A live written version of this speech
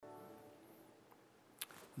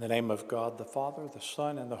In the name of God, the Father, the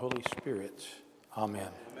Son, and the Holy Spirit. Amen.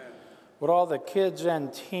 Amen. Would all the kids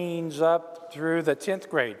and teens up through the 10th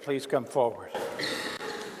grade please come forward?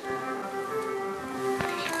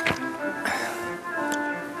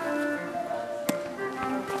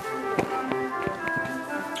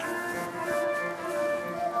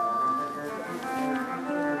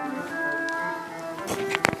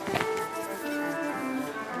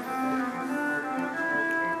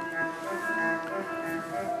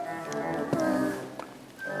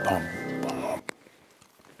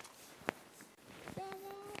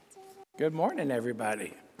 Good morning,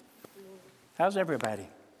 everybody. How's everybody?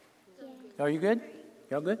 Are you good?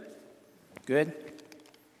 Y'all good? Good?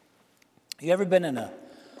 You ever been in a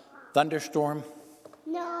thunderstorm?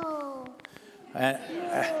 No.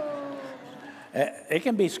 It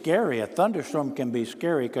can be scary. A thunderstorm can be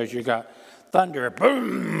scary because you got thunder,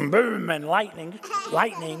 boom, boom, and lightning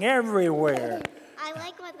everywhere. I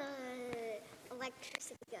like when the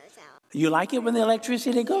electricity goes out. You like it when the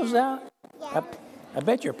electricity goes out? Yeah. I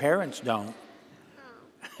bet your parents don't.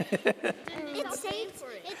 It saves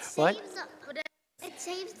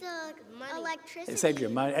the money. Electricity. It saves your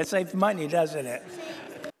money. It saves money, doesn't it?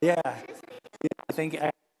 Yeah. I think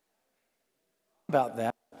about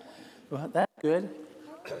that. Well, that's good.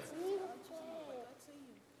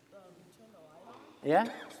 Yeah?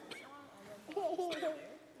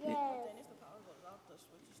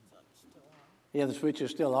 Yeah, the switch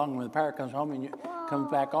is still on. When the power comes home and comes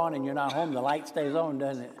back on and you're not home, the light stays on,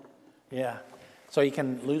 doesn't it? Yeah. So you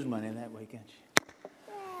can lose money in that way, can't you?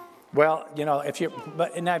 Well, you know, if you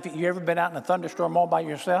ever been out in a thunderstorm all by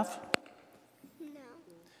yourself?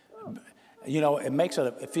 No. You know, it makes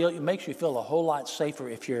you feel a whole lot safer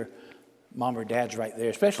if your mom or dad's right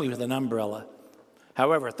there, especially with an umbrella.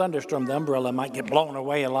 However, a thunderstorm, the umbrella might get blown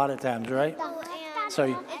away a lot of times, right? So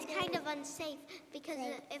it's kind of unsafe because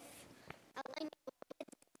if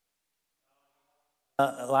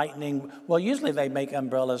lightning, well, usually they make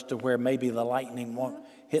umbrellas to where maybe the lightning won't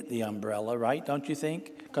hit the umbrella, right? Don't you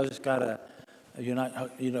think? Because it's got you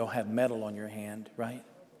don't have metal on your hand, right?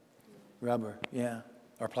 Rubber, yeah,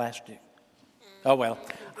 or plastic. Oh well,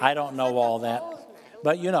 I don't know all that,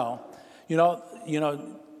 but you know,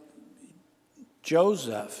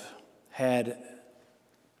 Joseph had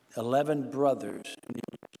 11 brothers.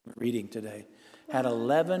 Reading today, had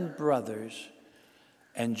 11 brothers.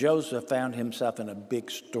 And Joseph found himself in a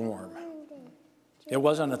big storm. It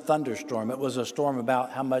wasn't a thunderstorm. It was a storm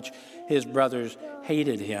about how much his brothers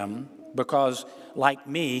hated him because, like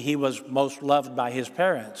me, he was most loved by his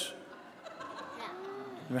parents.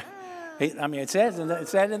 It says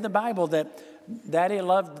in the Bible that Daddy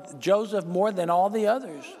loved Joseph more than all the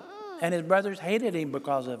others. And his brothers hated him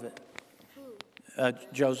because of it.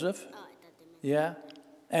 Joseph. Yeah.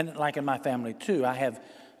 And like in my family, too, I have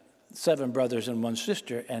 7 brothers and 1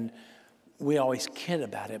 sister, and we always kid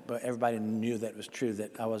about it, but everybody knew that was true,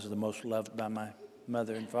 that I was the most loved by my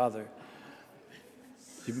mother and father.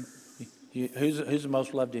 Who's the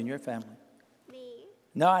most loved in your family? Me.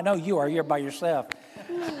 No, I know you are. You're by yourself.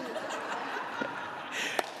 Me. Yeah,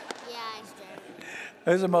 I said.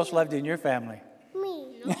 Who's the most loved in your family?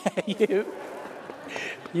 Me.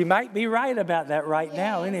 You might be right about that right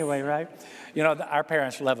now anyway, right? You know, our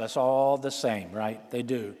parents love us all the same, right? They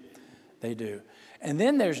do. They do. And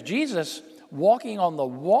then there's Jesus walking on the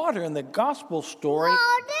water in the gospel story.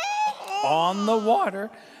 On the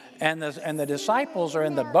water. And the disciples are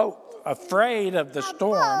in the boat, afraid of the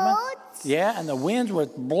storm. Yeah, and the winds were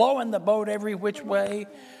blowing the boat every which way.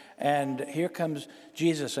 And here comes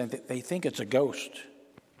Jesus, and they think it's a ghost.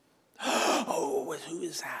 Oh, who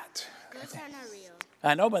is that? Ghosts are not real.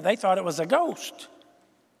 I know, but they thought it was a ghost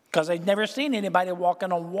because they'd never seen anybody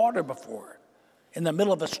walking on water before in the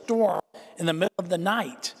middle of a storm, in the middle of the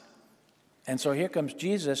night. And so here comes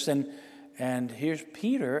Jesus, and here's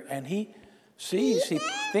Peter, and he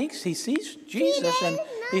thinks he sees Jesus, and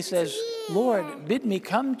he says, Lord, bid me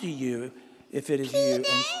come to you if it is you. And,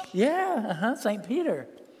 yeah, St. Peter.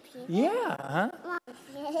 Yeah,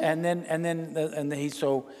 And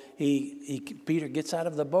Peter gets out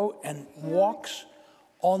of the boat and walks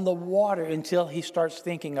on the water until he starts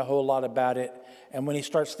thinking a whole lot about it. And when he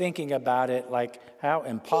starts thinking about it, like, how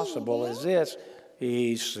impossible is this?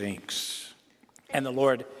 He sinks. And the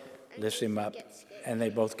Lord lifts him up, and they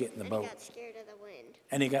both get in the boat. He got scared of the wind.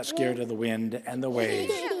 And he got scared of the wind and the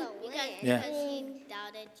waves. Yeah. Because he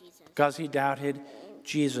doubted Jesus. Because he doubted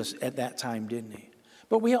Jesus at that time, didn't he?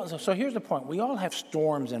 But so here's the point. We all have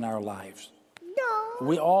storms in our lives. No.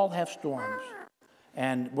 We all have storms.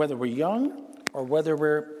 And whether we're young or whether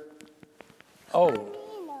we're old.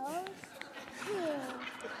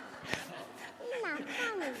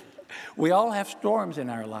 We all have storms in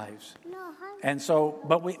our lives. And so,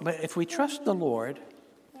 but if we trust the Lord,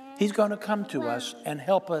 He's going to come to us and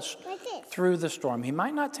help us through the storm. He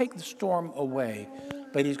might not take the storm away,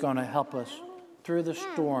 but He's going to help us through the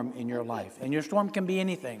storm in your life. And your storm can be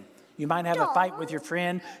anything. You might have a fight with your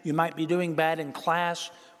friend. You might be doing bad in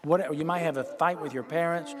class. Whatever. You might have a fight with your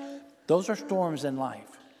parents. Those are storms in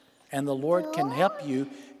life. And the Lord can help you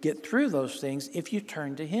get through those things if you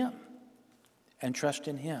turn to Him and trust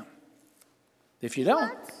in Him. If you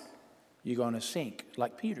don't, you're going to sink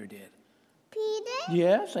like Peter did. Peter?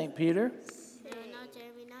 Yeah, St. Peter. No, not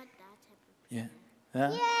Jeremy, not that type of Yeah. Huh?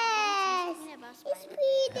 Yes, it's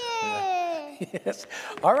Peter. Yes.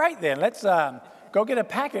 All right, then. Let's go get a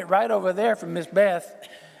packet right over there from Miss Beth,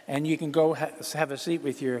 and you can go have a seat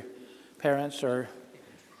with your parents or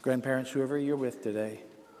grandparents, whoever you're with today.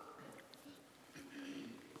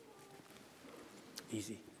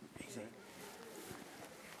 Easy. Easy.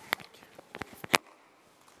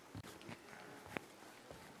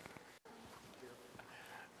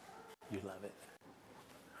 You love it.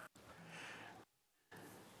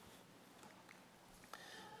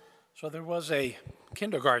 So there was a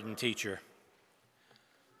kindergarten teacher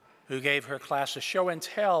who gave her class a show and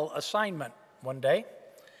tell assignment one day.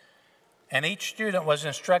 And each student was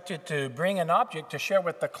instructed to bring an object to share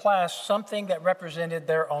with the class something that represented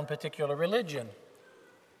their own particular religion.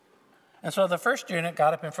 And so the first student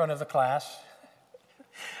got up in front of the class.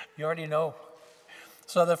 You already know.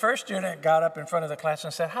 So the first student got up in front of the class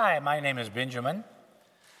and said, "Hi, my name is Benjamin,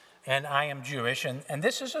 and I am Jewish, and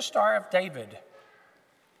this is a Star of David."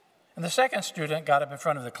 And the second student got up in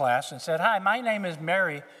front of the class and said, "Hi, my name is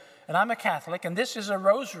Mary, and I'm a Catholic, and this is a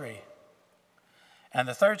rosary." And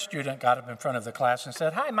the third student got up in front of the class and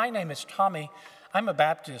said, "Hi, my name is Tommy, I'm a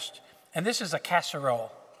Baptist, and this is a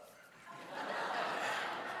casserole."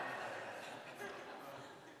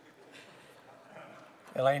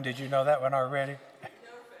 Elaine, did you know that one already?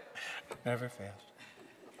 Never fails.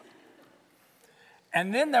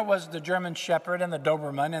 And then there was the German Shepherd and the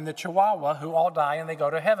Doberman and the Chihuahua who all die and they go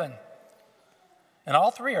to heaven. And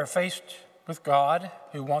all three are faced with God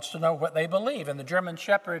who wants to know what they believe. And the German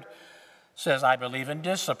Shepherd says, "I believe in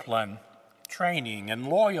discipline, training, and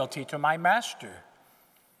loyalty to my master."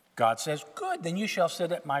 God says, "Good, then you shall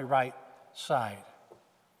sit at my right side."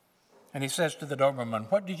 And he says to the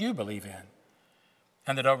Doberman, "What do you believe in?"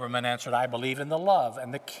 And the Doberman answered, "I believe in the love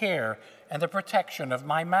and the care and the protection of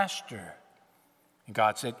my master." And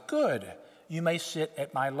God said, "Good, you may sit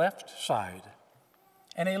at my left side."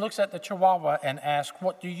 And he looks at the Chihuahua and asks,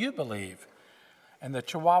 "What do you believe?" And the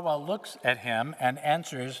Chihuahua looks at him and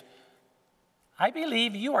answers, "I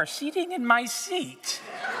believe you are sitting in my seat."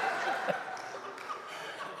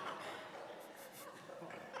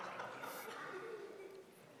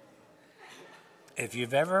 If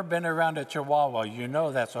you've ever been around a Chihuahua, you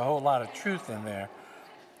know that's a whole lot of truth in there.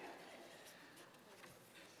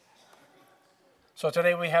 So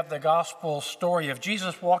today we have the gospel story of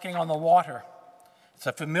Jesus walking on the water. It's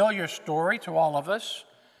a familiar story to all of us,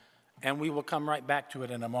 and we will come right back to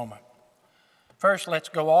it in a moment. First, let's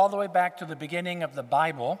go all the way back to the beginning of the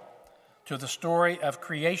Bible, to the story of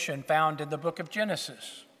creation found in the book of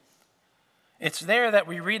Genesis. It's there that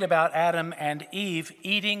we read about Adam and Eve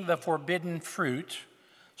eating the forbidden fruit,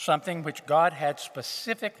 something which God had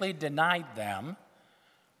specifically denied them.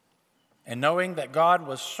 And knowing that God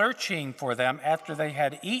was searching for them after they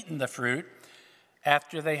had eaten the fruit,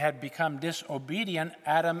 after they had become disobedient,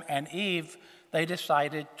 Adam and Eve, they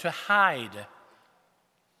decided to hide.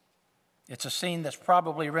 It's a scene that's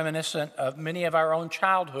probably reminiscent of many of our own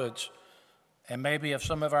childhoods and maybe of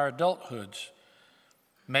some of our adulthoods.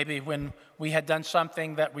 Maybe when we had done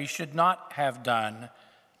something that we should not have done,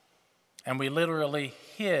 and we literally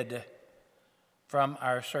hid from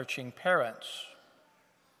our searching parents.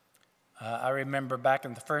 I remember back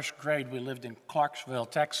in the first grade, we lived in Clarksville,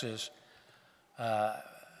 Texas.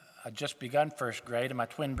 I'd just begun first grade, and my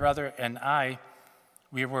twin brother and I,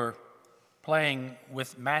 we were playing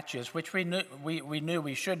with matches, which we knew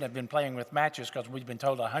we shouldn't have been playing with matches because we'd been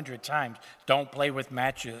told 100 times, don't play with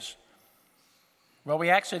matches. Well,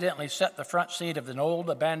 we accidentally set the front seat of an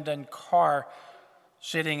old abandoned car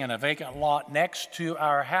sitting in a vacant lot next to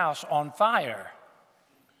our house on fire.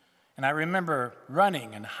 And I remember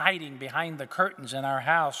running and hiding behind the curtains in our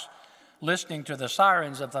house, listening to the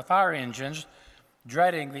sirens of the fire engines,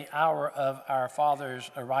 dreading the hour of our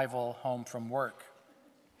father's arrival home from work.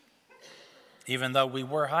 Even though we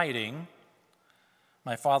were hiding,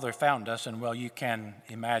 my father found us, and well, you can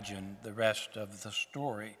imagine the rest of the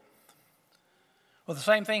story. Well, the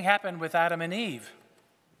same thing happened with Adam and Eve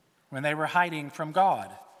when they were hiding from God.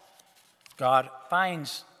 God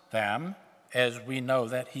finds them, as we know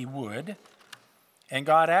that he would. And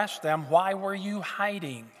God asked them, "Why were you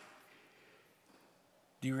hiding?"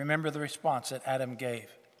 Do you remember the response that Adam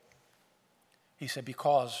gave? He said,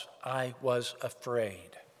 "Because I was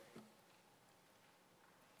afraid."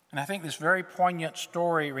 And I think this very poignant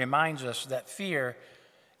story reminds us that fear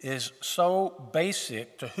is so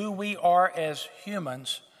basic to who we are as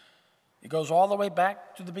humans. It goes all the way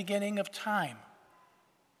back to the beginning of time.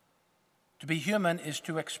 To be human is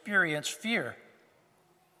to experience fear.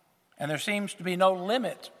 And there seems to be no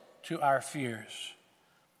limit to our fears.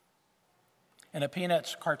 In a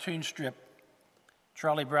Peanuts cartoon strip,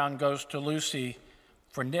 Charlie Brown goes to Lucy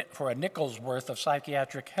for a nickel's worth of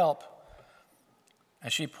psychiatric help.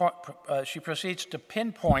 And she proceeds to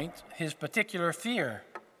pinpoint his particular fear.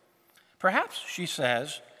 Perhaps, she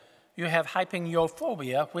says, you have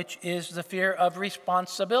hypingiophobia, which is the fear of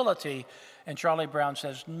responsibility. And Charlie Brown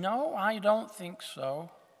says, "No, I don't think so."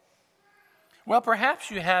 Well, perhaps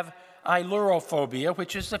you have ailurophobia,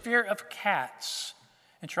 which is the fear of cats.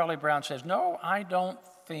 And Charlie Brown says, "No, I don't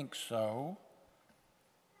think so."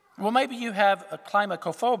 Well, maybe you have a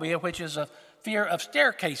climacophobia, which is a fear of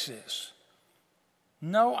staircases.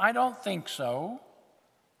 "No, I don't think so."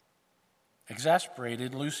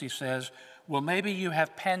 Exasperated, Lucy says, "Well, maybe you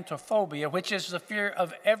have pantophobia, which is the fear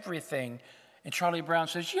of everything." And Charlie Brown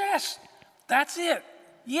says, "Yes, that's it.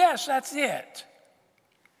 Yes, that's it."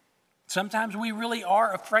 Sometimes we really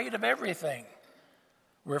are afraid of everything.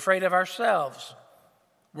 We're afraid of ourselves.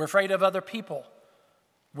 We're afraid of other people.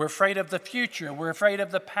 We're afraid of the future. We're afraid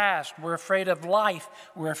of the past. We're afraid of life.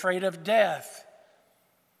 We're afraid of death.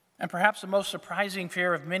 And perhaps the most surprising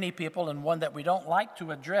fear of many people, and one that we don't like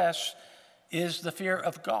to address, is the fear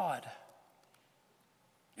of God.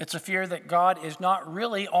 It's a fear that God is not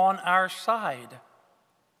really on our side.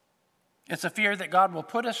 It's a fear that God will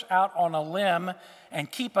put us out on a limb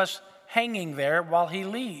and keep us hanging there while he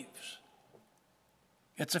leaves.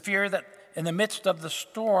 It's a fear that in the midst of the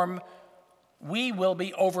storm, we will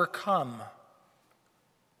be overcome.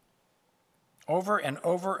 Over and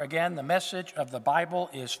over again, the message of the Bible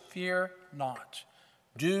is fear not.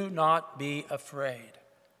 Do not be afraid.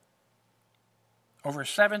 Over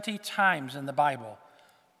 70 times in the Bible,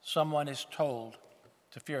 someone is told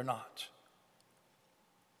to fear not.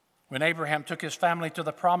 When Abraham took his family to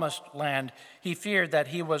the promised land, he feared that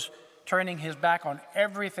he was turning his back on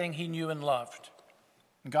everything he knew and loved.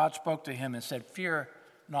 And God spoke to him and said, "Fear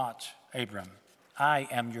not, Abram. I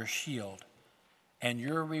am your shield, and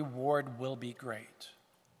your reward will be great."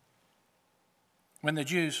 When the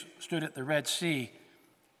Jews stood at the Red Sea,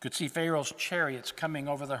 could see Pharaoh's chariots coming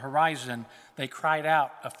over the horizon, they cried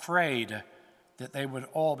out, afraid that they would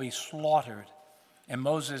all be slaughtered. And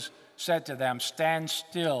Moses said to them, "Stand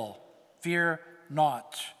still, fear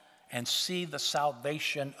not, and see the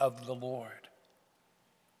salvation of the Lord."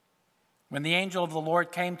 When the angel of the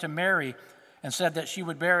Lord came to Mary and said that she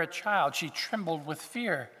would bear a child, she trembled with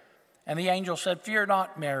fear. And the angel said, "Fear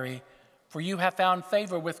not, Mary, for you have found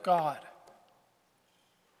favor with God."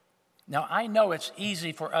 Now, I know it's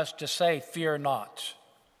easy for us to say, "Fear not,"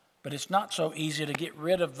 but it's not so easy to get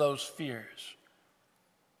rid of those fears.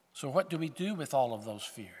 So what do we do with all of those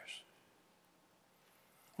fears?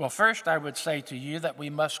 Well, first, I would say to you that we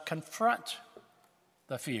must confront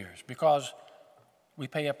the fears, because we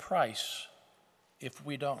pay a price if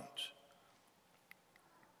we don't.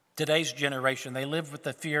 Today's generation, they live with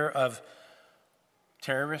the fear of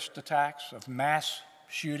terrorist attacks, of mass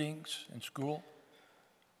shootings in school.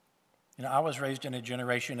 You know, I was raised in a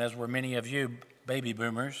generation, as were many of you, baby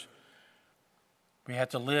boomers. We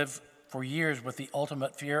had to live for years with the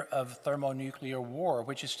ultimate fear of thermonuclear war,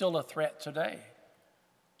 which is still a threat today.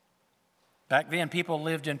 Back then, people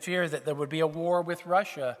lived in fear that there would be a war with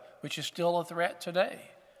Russia, which is still a threat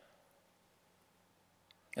today.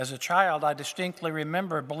 As a child, I distinctly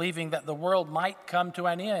remember believing that the world might come to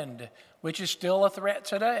an end, which is still a threat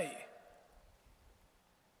today.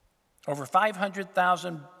 Over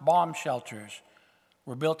 500,000 bomb shelters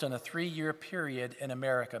were built in a 3-year period in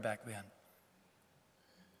America back then.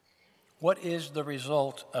 What is the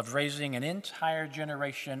result of raising an entire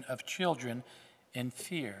generation of children in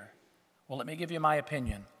fear? Well, let me give you my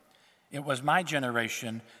opinion. It was my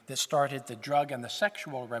generation that started the drug and the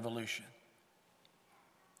sexual revolution.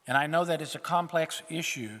 And I know that it's a complex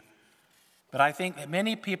issue, but I think that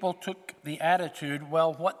many people took the attitude,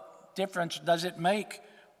 well, what difference does it make?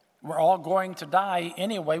 We're all going to die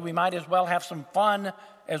anyway. We might as well have some fun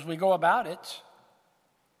as we go about it.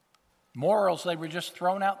 Morals, they were just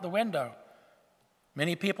thrown out the window.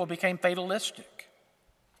 Many people became fatalistic.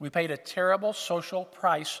 We paid a terrible social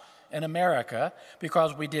price in America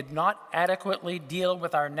because we did not adequately deal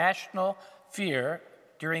with our national fear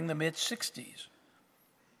during the mid-60s.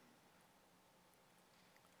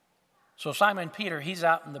 So Simon Peter, he's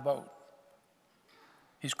out in the boat.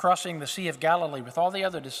 He's crossing the Sea of Galilee with all the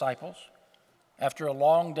other disciples after a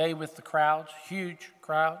long day with the crowds, huge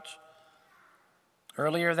crowds.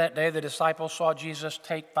 Earlier that day, the disciples saw Jesus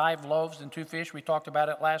take 5 loaves and 2 fish, we talked about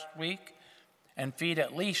it last week, and feed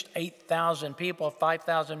at least 8,000 people,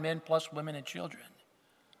 5,000 men plus women and children.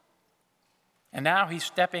 And now he's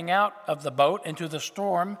stepping out of the boat into the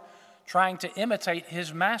storm, trying to imitate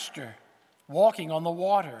his master, walking on the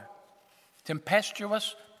water.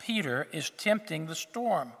 Tempestuous Peter is tempting the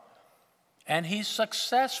storm, and he's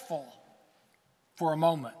successful for a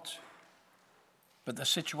moment. But the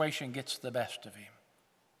situation gets the best of him.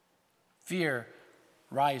 Fear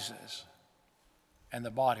rises, and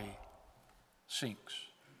the body sinks.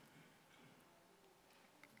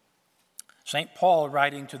 St. Paul,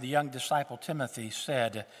 writing to the young disciple Timothy,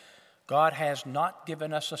 said, "God has not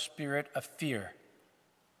given us a spirit of fear,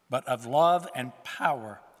 but of love and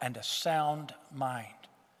power and a sound mind."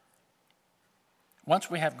 Once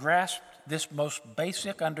we have grasped this most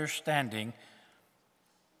basic understanding,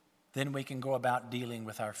 then we can go about dealing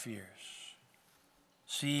with our fears,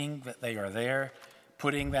 seeing that they are there,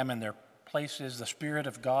 putting them in their places, the Spirit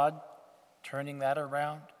of God turning that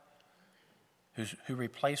around, who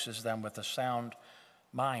replaces them with a sound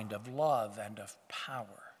mind of love and of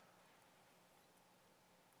power.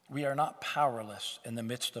 We are not powerless in the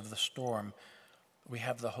midst of the storm. We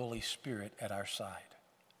have the Holy Spirit at our side.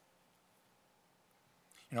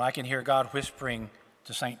 You know, I can hear God whispering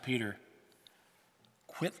to St. Peter,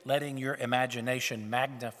 "Quit letting your imagination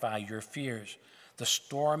magnify your fears. The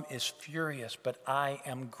storm is furious, but I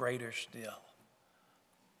am greater still."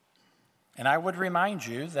 And I would remind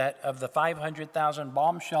you that of the 500,000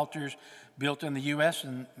 bomb shelters built in the U.S.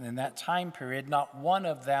 in that time period, not one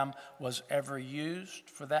of them was ever used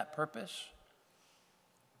for that purpose.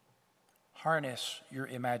 Harness your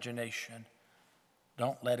imagination.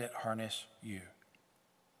 Don't let it harness you.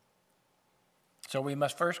 So we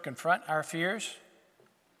must first confront our fears,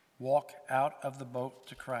 walk out of the boat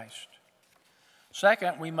to Christ.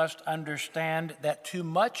 Second, we must understand that too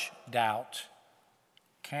much doubt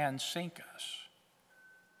can sink us.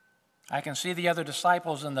 I can see the other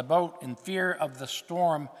disciples in the boat in fear of the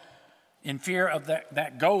storm, in fear of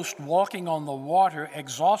that ghost walking on the water,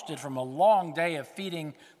 exhausted from a long day of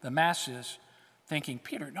feeding the masses, thinking,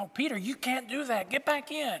 Peter, you can't do that. Get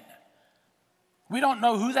back in. We don't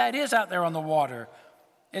know who that is out there on the water.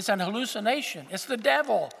 It's an hallucination. It's the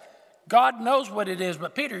devil. God knows what it is,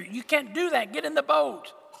 but Peter, you can't do that. Get in the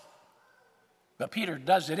boat. But Peter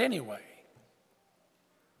does it anyway.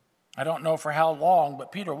 I don't know for how long,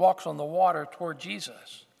 but Peter walks on the water toward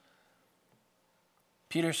Jesus.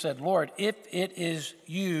 Peter said, "Lord, if it is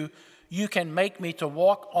you, you can make me to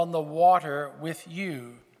walk on the water with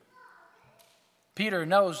you." Peter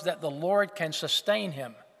knows that the Lord can sustain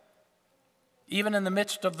him. Even in the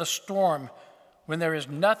midst of the storm, when there is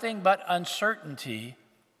nothing but uncertainty,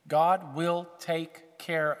 God will take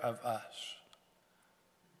care of us.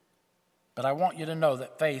 But I want you to know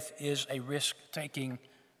that faith is a risk-taking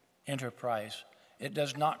enterprise. It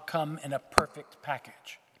does not come in a perfect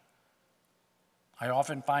package. I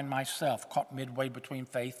often find myself caught midway between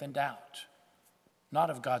faith and doubt, not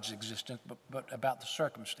of God's existence, but about the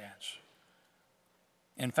circumstance.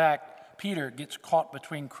 In fact, Peter gets caught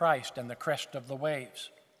between Christ and the crest of the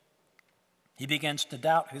waves. He begins to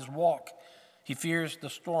doubt his walk. He fears the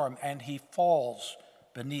storm, and he falls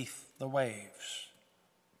beneath the waves.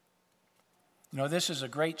 You know, this is a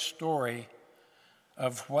great story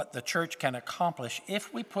of what the church can accomplish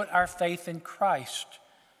if we put our faith in Christ.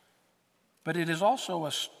 But it is also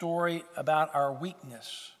a story about our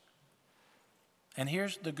weakness. And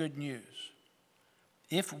here's the good news.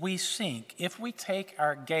 If we sink, if we take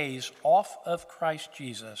our gaze off of Christ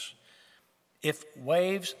Jesus, if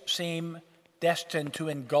waves seem destined to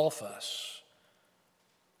engulf us,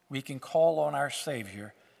 we can call on our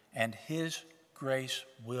Savior, and His grace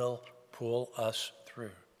will pull us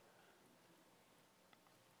through.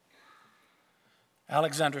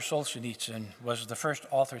 Alexander Solzhenitsyn was the first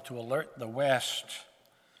author to alert the West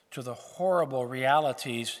to the horrible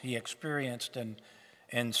realities he experienced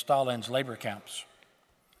in Stalin's labor camps.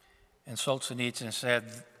 And Solzhenitsyn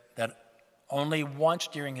said that only once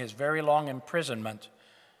during his very long imprisonment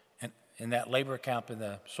in that labor camp in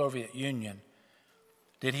the Soviet Union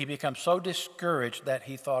did he become so discouraged that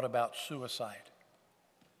he thought about suicide.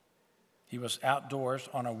 He was outdoors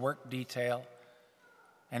on a work detail,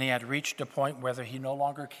 and he had reached a point where he no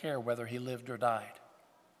longer cared whether he lived or died.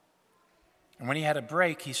 And when he had a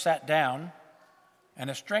break, he sat down,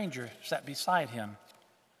 and a stranger sat beside him,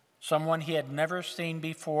 someone he had never seen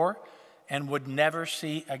before and would never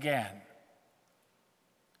see again.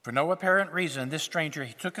 For no apparent reason, this stranger,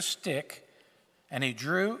 he took a stick and he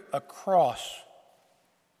drew a cross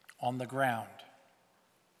on the ground.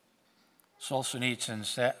 Solzhenitsyn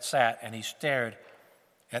sat and he stared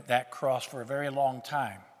at that cross for a very long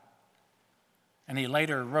time. And he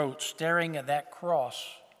later wrote, staring at that cross,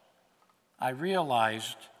 I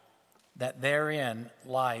realized that therein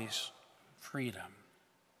lies freedom.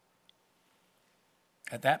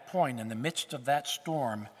 At that point, in the midst of that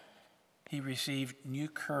storm, he received new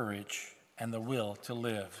courage and the will to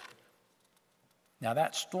live. Now,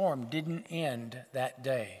 that storm didn't end that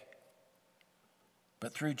day,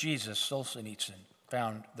 but through Jesus, Solzhenitsyn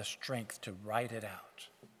found the strength to ride it out.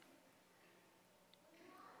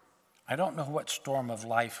 I don't know what storm of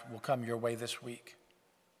life will come your way this week,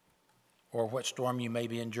 or what storm you may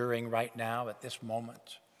be enduring right now at this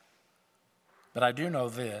moment. But I do know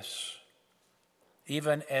this,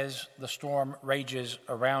 even as the storm rages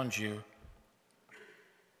around you,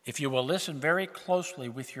 if you will listen very closely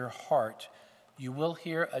with your heart, you will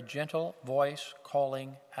hear a gentle voice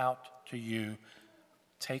calling out to you,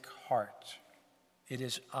 take heart, it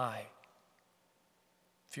is I,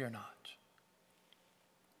 fear not.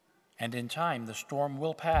 And in time, the storm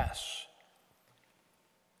will pass,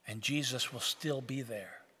 and Jesus will still be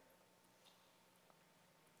there.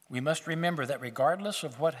 We must remember that regardless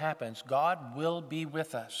of what happens, God will be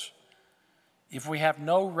with us. If we have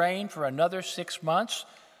no rain for another 6 months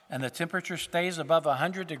and the temperature stays above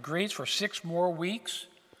 100 degrees for 6 more weeks,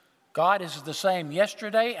 God is the same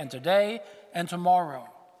yesterday and today and tomorrow.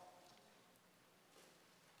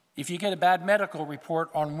 If you get a bad medical report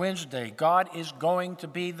on Wednesday, God is going to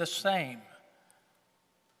be the same.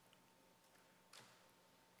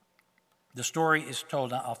 The story is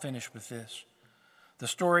told, I'll finish with this. The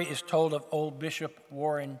story is told of old Bishop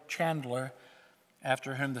Warren Chandler,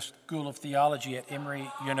 after whom the School of Theology at Emory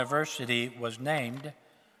University was named.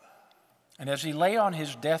 And as he lay on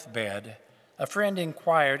his deathbed, a friend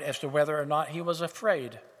inquired as to whether or not he was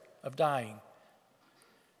afraid of dying.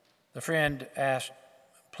 The friend asked,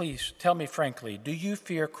 please tell me frankly, do you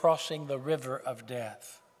fear crossing the river of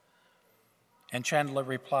death? And Chandler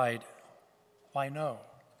replied, why no?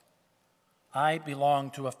 I belong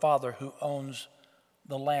to a father who owns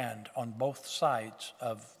the land on both sides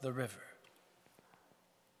of the river.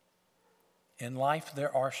 In life,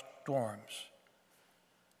 there are storms,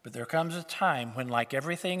 but there comes a time when, like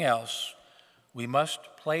everything else, we must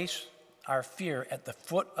place our fear at the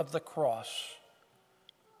foot of the cross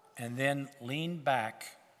and then lean back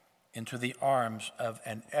into the arms of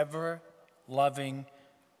an ever-loving,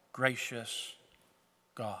 gracious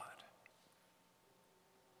God.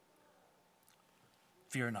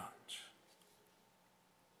 Fear not.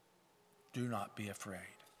 Do not be afraid.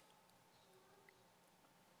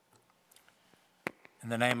 In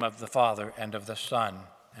the name of the Father, and of the Son,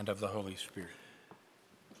 and of the Holy Spirit.